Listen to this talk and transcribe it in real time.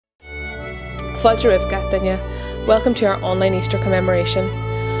Welcome to our online Easter commemoration.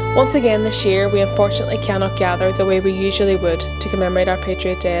 Once again this year we unfortunately cannot gather the way we usually would to commemorate our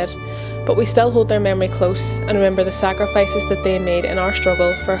Patriot dead, but we still hold their memory close and remember the sacrifices that they made in our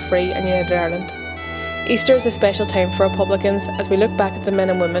struggle for a free and united Ireland. Easter is a special time for Republicans as we look back at the men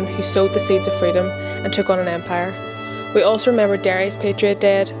and women who sowed the seeds of freedom and took on an empire. We also remember Derry's Patriot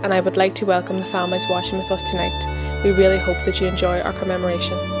dead, and I would like to welcome the families watching with us tonight. We really hope that you enjoy our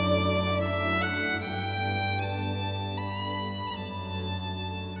commemoration.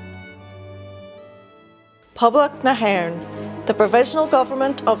 Public na Hairn, the Provisional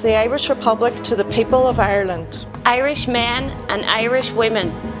Government of the Irish Republic to the people of Ireland. Irish men and Irish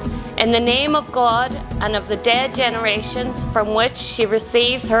women, in the name of God and of the dead generations from which she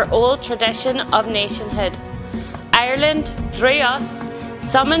receives her old tradition of nationhood, Ireland, through us,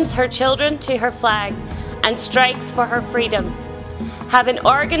 summons her children to her flag and strikes for her freedom. Having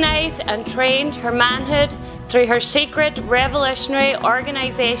organised and trained her manhood through her secret revolutionary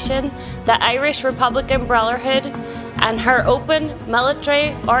organisation, the Irish Republican Brotherhood, and her open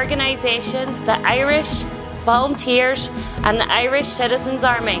military organisations, the Irish Volunteers and the Irish Citizens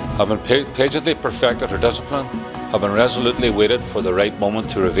Army. Having patiently perfected her discipline, having resolutely waited for the right moment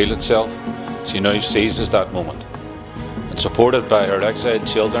to reveal itself, she now seizes that moment. And supported by her exiled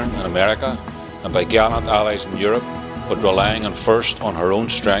children in America and by gallant allies in Europe, but relying first on her own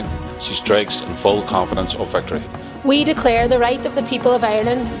strength, she strikes in full confidence of victory. We declare the right of the people of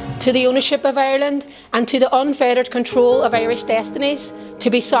Ireland to the ownership of Ireland and to the unfettered control of Irish destinies to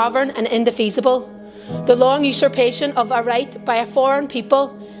be sovereign and indefeasible. The long usurpation of a right by a foreign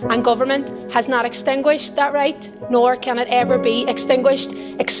people and government has not extinguished that right, nor can it ever be extinguished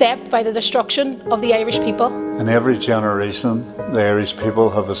except by the destruction of the Irish people. In every generation, the Irish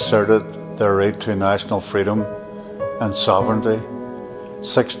people have asserted their right to national freedom and sovereignty.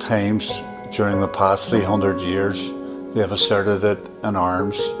 6 times during the past 300 years, they have asserted it in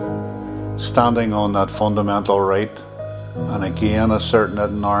arms. Standing on that fundamental right, and again asserting it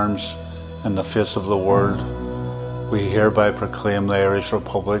in arms in the face of the world, we hereby proclaim the Irish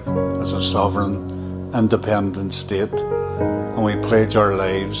Republic as a sovereign, independent state, and we pledge our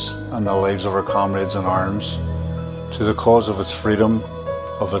lives and the lives of our comrades in arms to the cause of its freedom,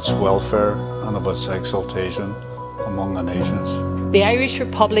 of its welfare, and of its exaltation among the nations. The Irish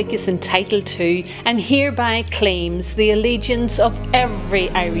Republic is entitled to and hereby claims the allegiance of every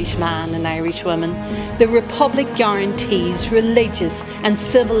Irish man and Irish woman. The Republic guarantees religious and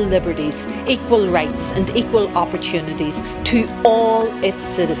civil liberties, equal rights and equal opportunities to all its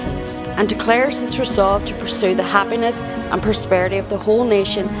citizens. And declares its resolve to pursue the happiness and prosperity of the whole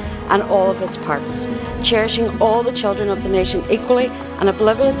nation and all of its parts, cherishing all the children of the nation equally and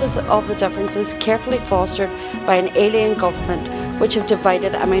oblivious of the differences carefully fostered by an alien government which have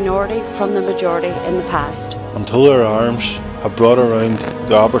divided a minority from the majority in the past. Until our arms have brought around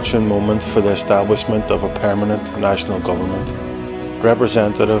the opportune moment for the establishment of a permanent national government,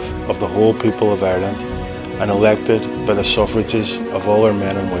 representative of the whole people of Ireland and elected by the suffrages of all our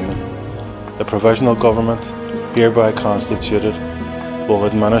men and women, the Provisional Government, hereby constituted, will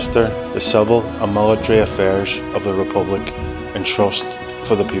administer the civil and military affairs of the Republic in trust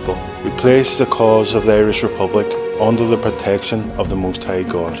for the people. We place the cause of the Irish Republic under the protection of the Most High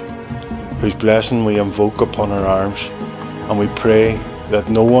God, whose blessing we invoke upon our arms, and we pray that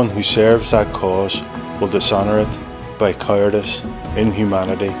no one who serves that cause will dishonour it by cowardice,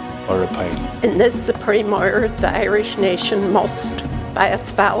 inhumanity or rapine. In this supreme hour, the Irish nation must, by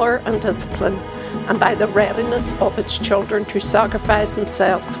its valour and discipline, and by the readiness of its children to sacrifice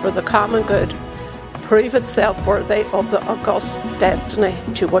themselves for the common good, prove itself worthy of the august destiny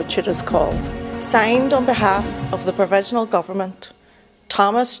to which it is called. Signed on behalf of the Provisional Government,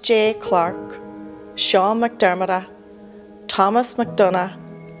 Thomas J. Clarke, Sean McDermott, Thomas McDonough,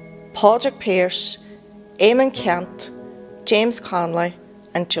 Padraig Pearse, Eamon Kent, James Conley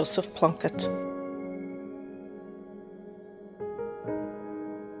and Joseph Plunkett.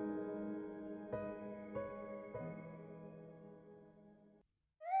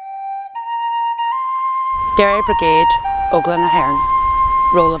 Derry Brigade, Oglan na Hairn,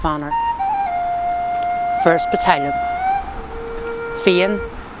 Roll of Honour. 1st Battalion. Fian,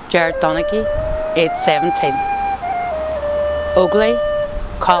 Jared Donaghy, age 17. Ogley,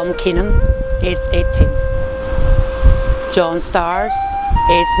 Colm Keenan, age 18. John Stars,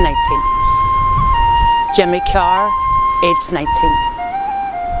 age 19. Jimmy Carr, age 19.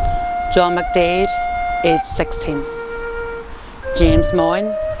 John McDade, age 16. James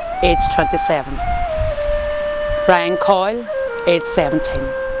Moyne, age 27. Brian Coyle, age 17.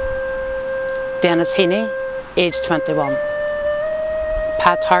 Dennis Heaney, age 21.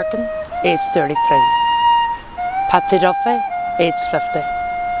 Pat Harkin, aged 33. Patsy Duffy, aged 50.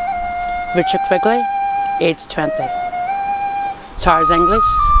 Richard Quigley, aged 20. Charles English,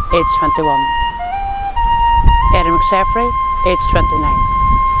 aged 21. Eddie McSheffrey, aged 29.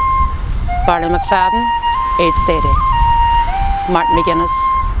 Barney McFadden, aged 80. Martin McGuinness,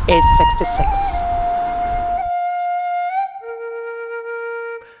 aged 66.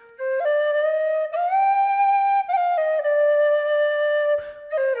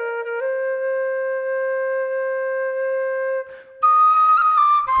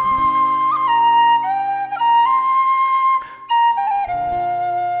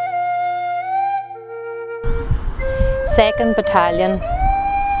 Second Battalion.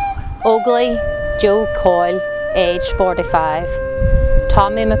 Ogley Joe Coyle, age 45.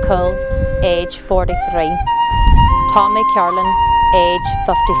 Tommy McCull, age 43. Tommy Carlin, age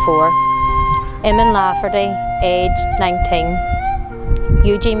 54. Eamon Lafferty, age 19.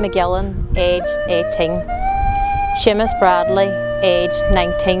 Eugene McGillan, age 18. Seamus Bradley, age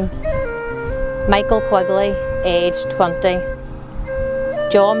 19. Michael Quigley, age 20.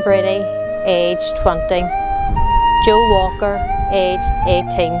 John Brady, age 20. Joe Walker, age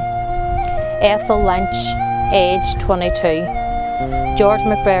 18. Ethel Lynch, age 22. George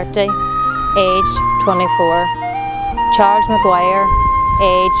McBurty, age 24. Charles McGuire,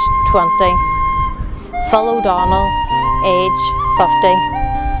 age 20. Phil O'Donnell, age 50.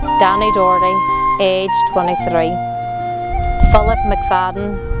 Danny Doherty, age 23. Philip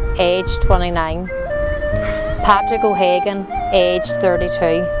McFadden, age 29. Patrick O'Hagan, age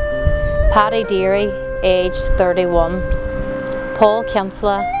 32. Paddy Deary, age 31. Paul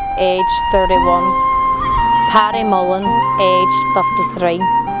Kinsella, age 31. Paddy Mullen, age 53.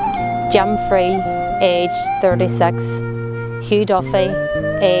 Jim Free, age 36. Hugh Duffy,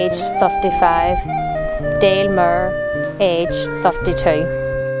 age 55. Dale Moore, age 52.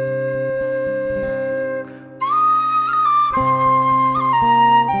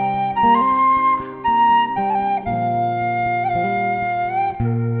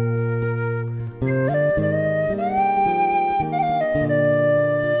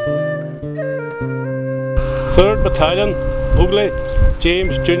 Third Battalion, Ogley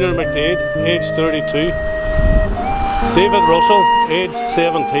James Junior McDade, age 32. David Russell, age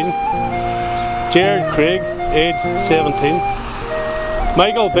 17. Jared Craig, age 17.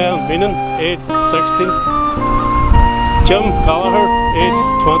 Michael Ben Meenan, age 16. Jim Gallagher, age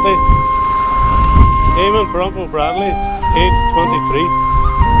 20. Eamon Bronco Bradley, age 23.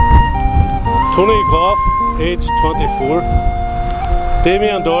 Tony Goff, age 24.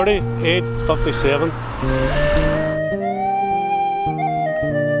 Damien Doherty, age 57.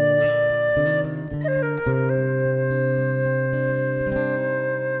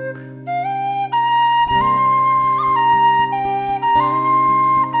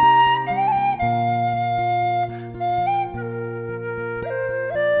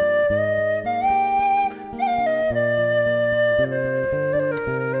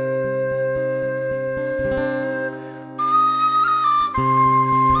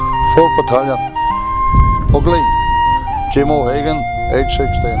 Fourth Battalion, Ogley Jim O'Hagan, age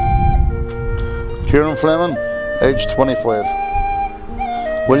 16. Kieran Fleming, age 25.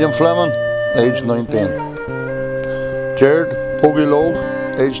 William Fleming, age 19. Jared Pogie Logue,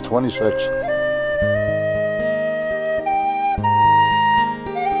 age 26.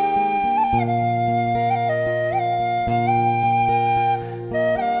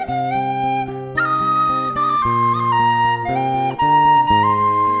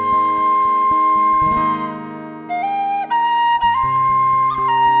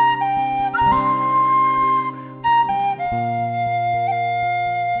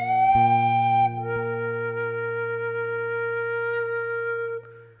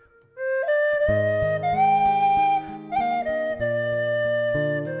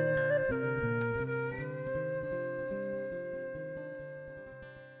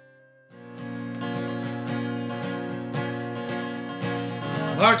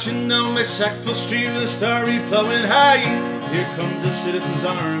 Marching down by Sackville Street with a starry ploughing high, here comes the citizens'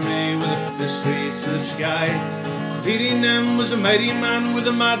 army with a fist raised to the sky. Leading them was a mighty man with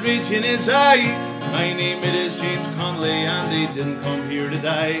a mad rage in his eye. My name it is James Connolly, and they didn't come here to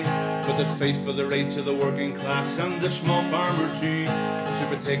die, but to fight for the rights of the working class and the small farmer too, to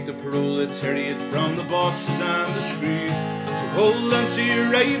protect the proletariat from the bosses and the screws. So hold on to your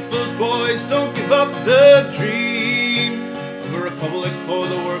rifles, boys, don't give up the dream of a republic for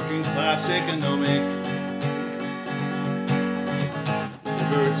the working class economic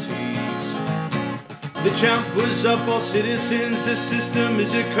liberties. The champ was up, all citizens, the system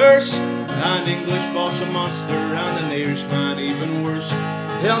is a curse. An English boss a monster, and an Irishman even worse.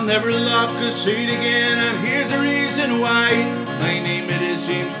 they'll never lock us suit again, and here's the reason why. My name it is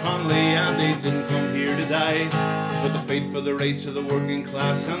James Connolly, and they didn't come here to die, but the fight for the rights of the working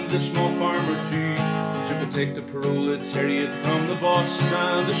class and the small farmer too, to protect the proletariat from the bosses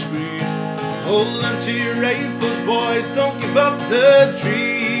and the screws. Hold on to your rifles, boys, don't give up the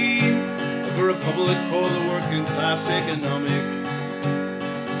dream of a republic for the working class, economic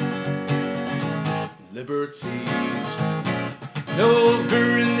liberties.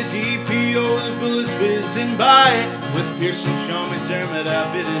 Over in the GPO, the bullets whizzing by, with Pearson, Shaw,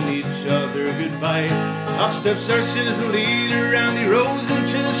 McDermott, bidding each other goodbye. Off steps our citizen leader, and he rose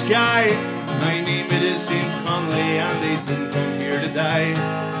into the sky. My name it is James Connolly, and they didn't come here to die,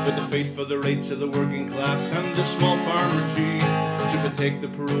 but the fight for the rights of the working class and the small farmer too, to protect the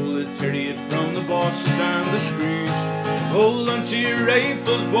proletariat from the bosses and the screws. Hold on to your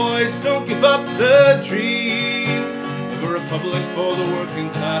rifles, boys, don't give up the dream of a republic for the working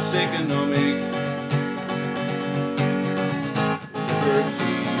class, economic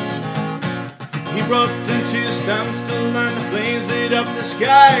liberties. He brought them to a standstill, and the flames lit up the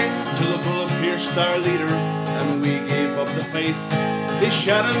sky, till a bullet pierced our leader, and we gave up the fight. They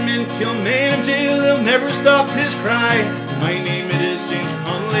shot him and killed him in jail, they'll never stop his cry. My name it is James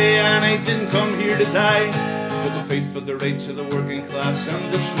Connolly, and I didn't come here to die, but the fight for the rights of the working class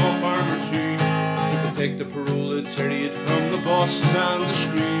and the small farmer too, to protect the proletariat from the bosses and the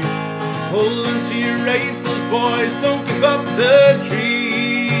screws. Hold on to your rifles, boys, don't give up the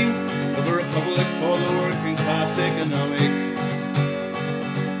dream of a republic for the working class, economic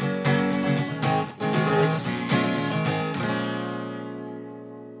liberties.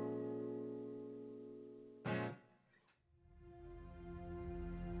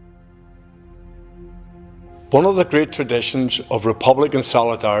 One of the great traditions of Republican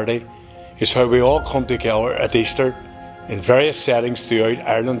solidarity is how we all come together at Easter in various settings throughout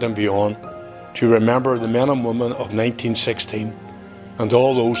Ireland and beyond to remember the men and women of 1916 and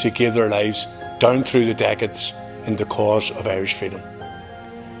all those who gave their lives down through the decades in the cause of Irish freedom.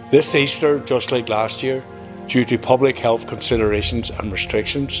 This Easter, just like last year, due to public health considerations and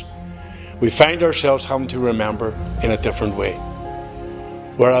restrictions, we find ourselves having to remember in a different way.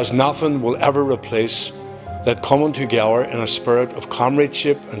 Whereas nothing will ever replace that coming together in a spirit of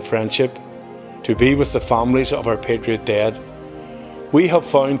comradeship and friendship to be with the families of our Patriot dead, we have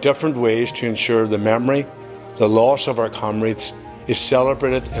found different ways to ensure the memory, the loss of our comrades is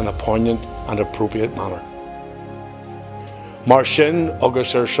celebrated in a poignant and appropriate manner. Mar sin agus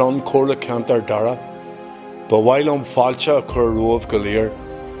son cóla cantar dara, ba bhailm fáilte chur roimh go léir,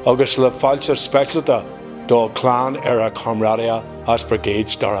 agus le fáilte speisialta dá clán a comradia as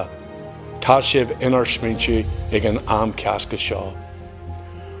brigades dara. Tá sibh inar smíntiú ag an am casca seo.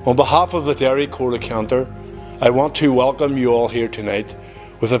 On behalf of the Derry Cóla Cantor, I want to welcome you all here tonight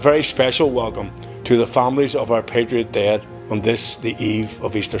with a very special welcome to the families of our Patriot dead on this, the eve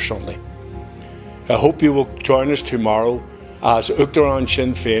of Easter Sunday. I hope you will join us tomorrow as Uachtaráin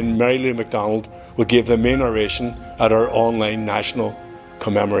Sinn Féin Mary Lou MacDonald will give the main oration at our online national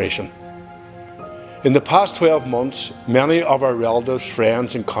commemoration. In the past 12 months, many of our relatives,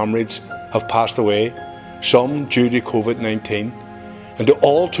 friends and comrades have passed away, some due to COVID-19, and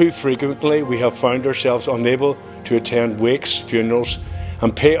all too frequently we have found ourselves unable to attend wakes, funerals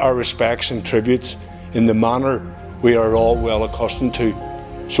and pay our respects and tributes in the manner we are all well accustomed to.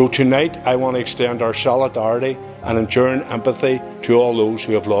 So tonight I want to extend our solidarity and enduring empathy to all those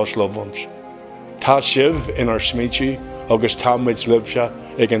who have lost loved ones. Tá sibh in our smítiú agus tá muid libse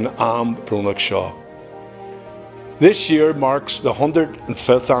ag an am brúnach seo. This year marks the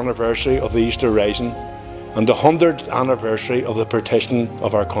 105th anniversary of the Easter Rising and the 100th anniversary of the partition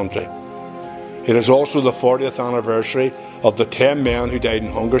of our country. It is also the 40th anniversary of the 10 men who died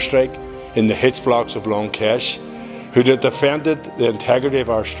in hunger strike in the Hitch blocks of Long Kesh, who had defended the integrity of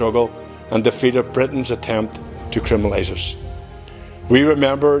our struggle and defeated Britain's attempt to criminalise us. We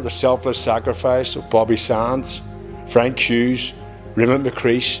remember the selfless sacrifice of Bobby Sands, Frank Hughes, Raymond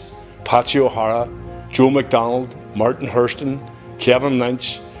McCreesh, Patsy O'Hara, Joe MacDonald, Martin Hurston, Kevin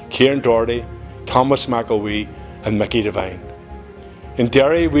Lynch, Kieran Doherty, Thomas McAwee and Mickey Devine. In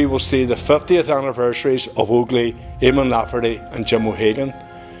Derry we will see the 50th anniversaries of Oakley, Eamon Lafferty and Jim O'Hagan,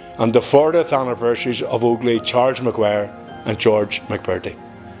 and the 40th anniversaries of Oakley, Charles Maguire and George McBurdy.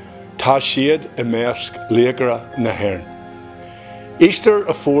 Tá siad I measc léagra na hÉireann. Easter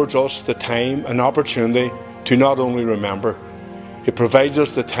affords us the time and opportunity to not only remember, it provides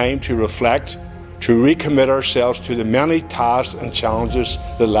us the time to reflect, to recommit ourselves to the many tasks and challenges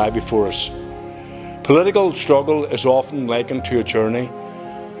that lie before us. Political struggle is often likened to a journey,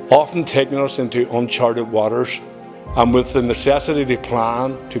 often taking us into uncharted waters, and with the necessity to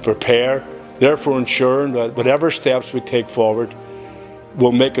plan, to prepare, therefore ensuring that whatever steps we take forward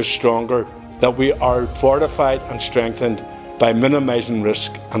will make us stronger, that we are fortified and strengthened by minimising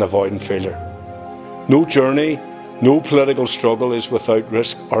risk and avoiding failure. No journey, no political struggle is without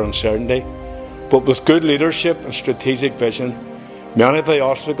risk or uncertainty, but with good leadership and strategic vision, many of the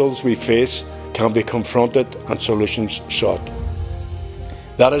obstacles we face can be confronted and solutions sought.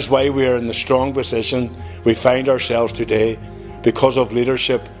 That is why we are in the strong position we find ourselves today, because of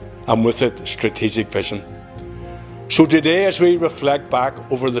leadership and with it strategic vision. So today, as we reflect back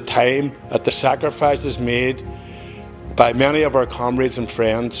over the time at the sacrifices made by many of our comrades and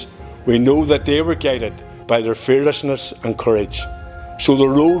friends, we know that they were guided by their fearlessness and courage. So the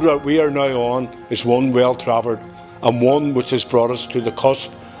road that we are now on is one well travelled, and one which has brought us to the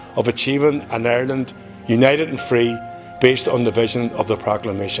cusp of achieving an Ireland united and free, based on the vision of the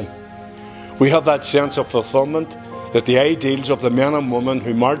proclamation. We have that sense of fulfilment that the ideals of the men and women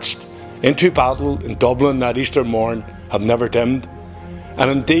who marched into battle in Dublin that Easter morn have never dimmed,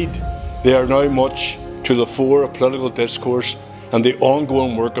 and indeed they are now much to the fore of political discourse and the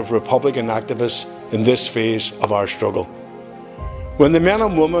ongoing work of Republican activists in this phase of our struggle. When the men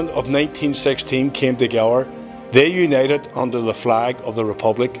and women of 1916 came together, they united under the flag of the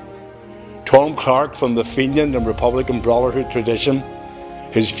Republic. Tom Clark, from the Fenian and Republican Brotherhood tradition,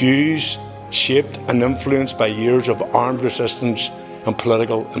 his views shaped and influenced by years of armed resistance and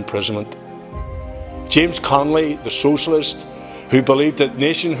political imprisonment. James Connolly, the socialist, who believed that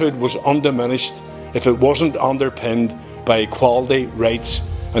nationhood was undiminished if it wasn't underpinned by equality, rights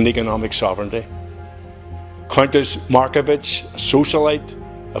and economic sovereignty. Countess Markovich, a socialite,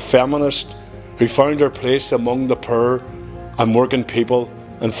 a feminist, who found her place among the poor and working people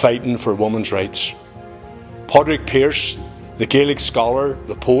and fighting for women's rights. Patrick Pearse, the Gaelic scholar,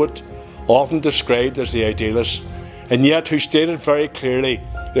 the poet, often described as the idealist, and yet who stated very clearly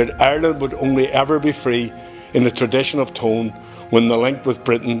that Ireland would only ever be free in the tradition of Tone when the link with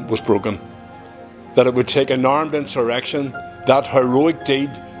Britain was broken. That it would take an armed insurrection, that heroic deed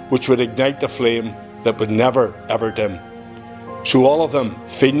which would ignite the flame that would never ever dim. So all of them,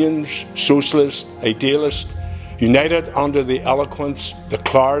 Fenians, socialists, idealists, united under the eloquence, the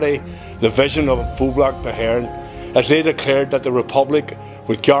clarity, the vision of Fóblacht Behéarn, as they declared that the Republic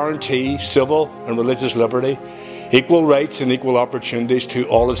would guarantee civil and religious liberty, equal rights and equal opportunities to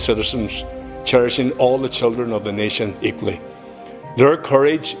all its citizens, cherishing all the children of the nation equally. Their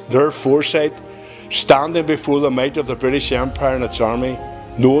courage, their foresight, standing before the might of the British Empire and its army,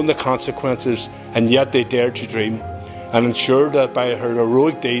 knowing the consequences, and yet they dared to dream, and ensured that by her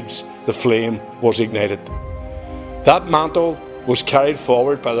heroic deeds the flame was ignited. That mantle was carried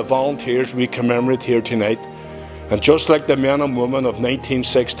forward by the volunteers we commemorate here tonight, and just like the men and women of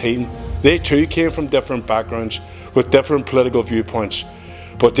 1916, they too came from different backgrounds with different political viewpoints,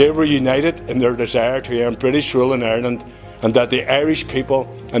 but they were united in their desire to end British rule in Ireland, and that the Irish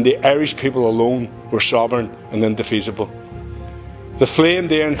people and the Irish people alone were sovereign and indefeasible. The flame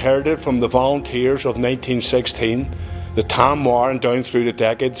they inherited from the volunteers of 1916, the Tam War and down through the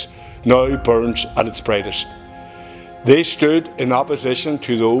decades, now burns at its brightest. They stood in opposition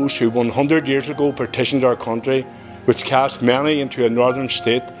to those who 100 years ago partitioned our country, which cast many into a northern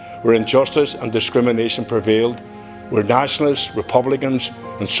state where injustice and discrimination prevailed, where nationalists, republicans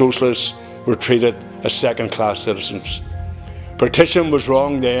and socialists were treated as second-class citizens. Partition was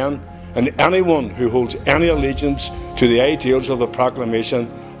wrong then, and anyone who holds any allegiance to the ideals of the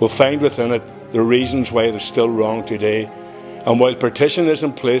proclamation will find within it the reasons why it is still wrong today. And while partition is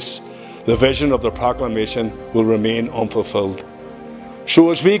in place, the vision of the proclamation will remain unfulfilled. So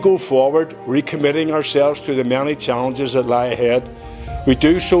as we go forward, recommitting ourselves to the many challenges that lie ahead, we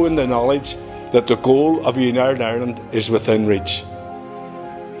do so in the knowledge that the goal of a united Ireland is within reach.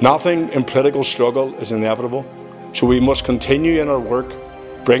 Nothing in political struggle is inevitable, so we must continue in our work,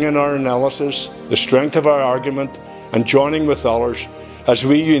 bringing our analysis, the strength of our argument, and joining with others as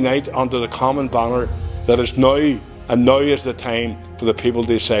we unite under the common banner that is now, and now is the time for the people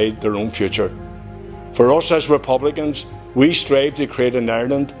to decide their own future. For us as Republicans, we strive to create an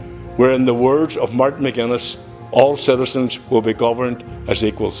Ireland where, in the words of Martin McGuinness, all citizens will be governed as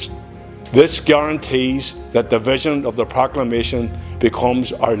equals. This guarantees that the vision of the proclamation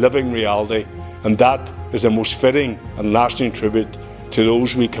becomes our living reality, and that is the most fitting and lasting tribute to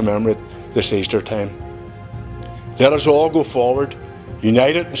those we commemorate this Easter time. Let us all go forward,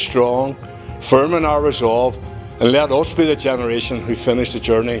 united and strong, firm in our resolve, and let us be the generation who finish the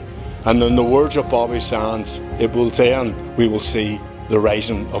journey. And in the words of Bobby Sands, it will then we will see the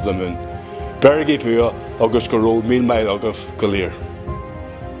rising of the moon. Bergi Bua, agus go raibh míle maith agah go léir.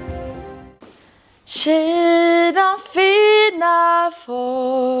 Shin a feed na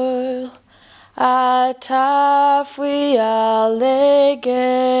foil, a taf we all legerin,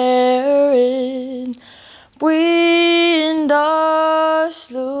 wind or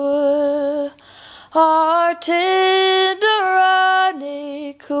slew, our tinderani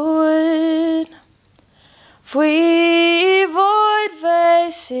queen, fwi void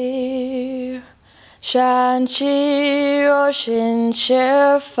vesir. Shan cheer shin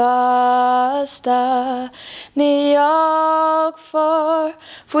share fasta ni og for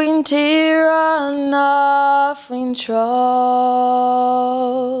fwyn tira na fwyn troll.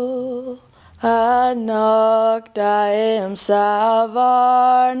 A nog da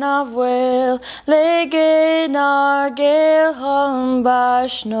savar na fwyl legin ar gael hon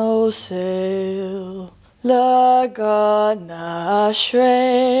bash no sail. Lagon na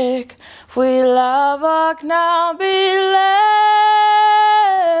shrek we lavak now be there.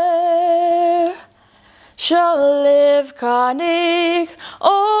 Shall live canig,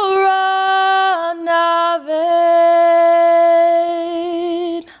 oh